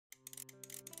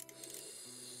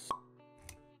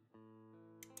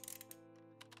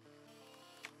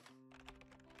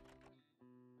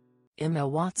Emma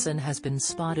Watson has been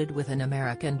spotted with an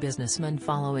American businessman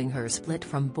following her split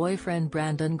from boyfriend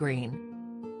Brandon Green.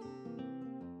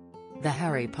 The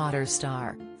Harry Potter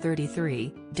star,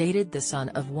 33, dated the son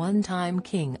of one-time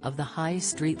King of the High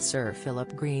Street Sir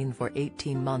Philip Green for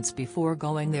 18 months before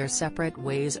going their separate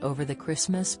ways over the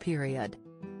Christmas period.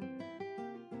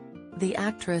 The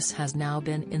actress has now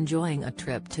been enjoying a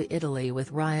trip to Italy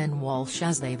with Ryan Walsh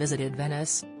as they visited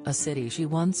Venice, a city she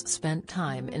once spent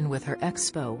time in with her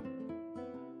ex-beau.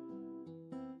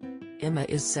 Emma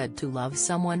is said to love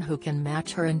someone who can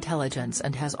match her intelligence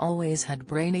and has always had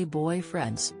brainy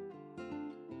boyfriends.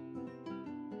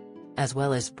 As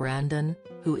well as Brandon,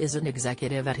 who is an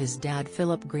executive at his dad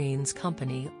Philip Green's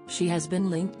company, she has been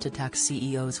linked to tech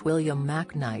CEOs William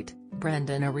McKnight,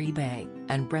 Brendan Iribe,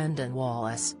 and Brendan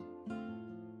Wallace.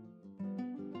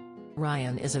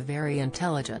 Ryan is a very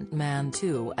intelligent man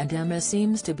too, and Emma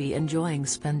seems to be enjoying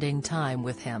spending time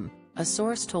with him, a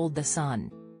source told The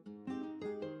Sun.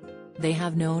 They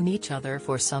have known each other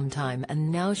for some time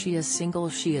and now she is single.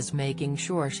 She is making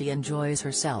sure she enjoys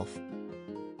herself.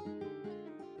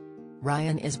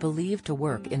 Ryan is believed to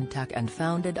work in tech and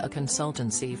founded a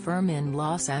consultancy firm in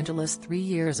Los Angeles 3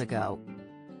 years ago.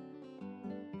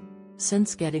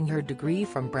 Since getting her degree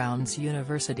from Brown's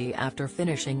University after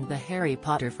finishing the Harry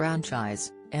Potter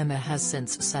franchise, Emma has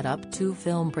since set up 2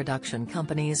 film production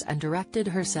companies and directed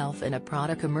herself in a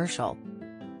Prada commercial.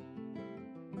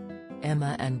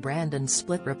 Emma and Brandon's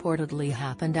split reportedly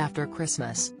happened after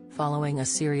Christmas, following a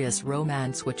serious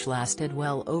romance which lasted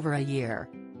well over a year.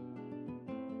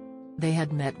 They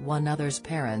had met one another's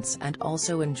parents and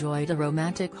also enjoyed a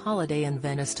romantic holiday in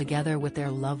Venice together with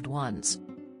their loved ones.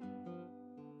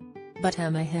 But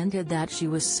Emma hinted that she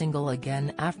was single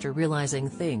again after realizing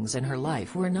things in her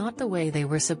life were not the way they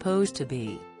were supposed to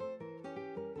be.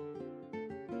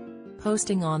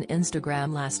 Posting on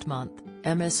Instagram last month,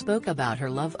 Emma spoke about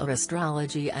her love of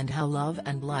astrology and how love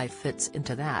and life fits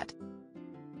into that.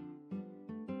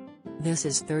 "This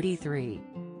is 33.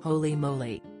 Holy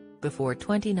moly. Before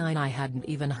 29 I hadn't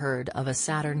even heard of a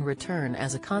Saturn return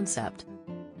as a concept.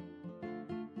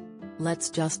 Let's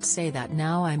just say that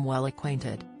now I'm well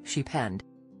acquainted," she penned.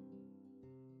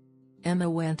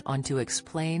 Emma went on to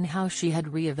explain how she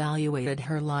had reevaluated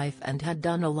her life and had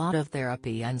done a lot of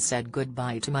therapy and said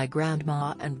goodbye to my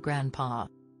grandma and grandpa.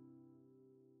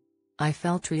 "I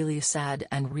felt really sad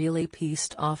and really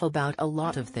pissed off about a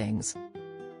lot of things.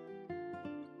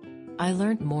 I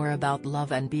learned more about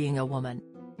love and being a woman.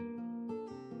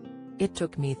 It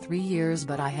took me 3 years,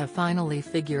 but I have finally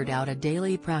figured out a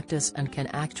daily practice and can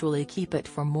actually keep it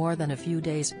for more than a few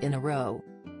days in a row."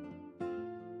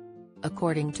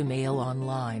 According to Mail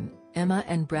Online, Emma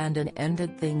and Brandon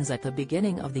ended things at the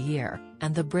beginning of the year,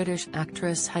 and the British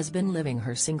actress has been living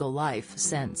her single life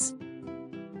since.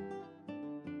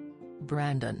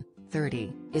 Brandon,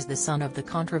 30, is the son of the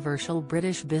controversial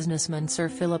British businessman Sir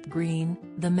Philip Green,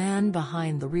 the man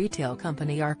behind the retail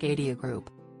company Arcadia Group.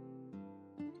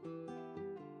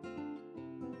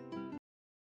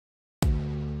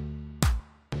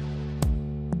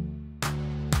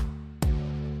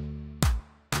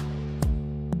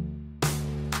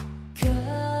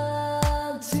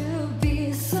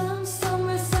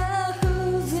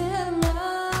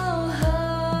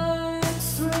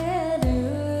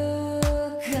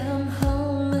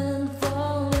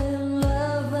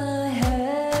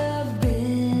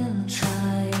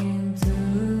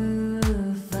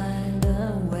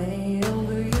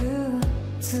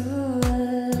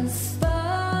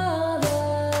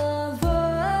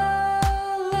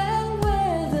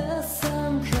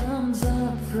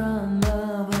 From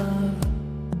above,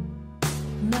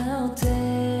 now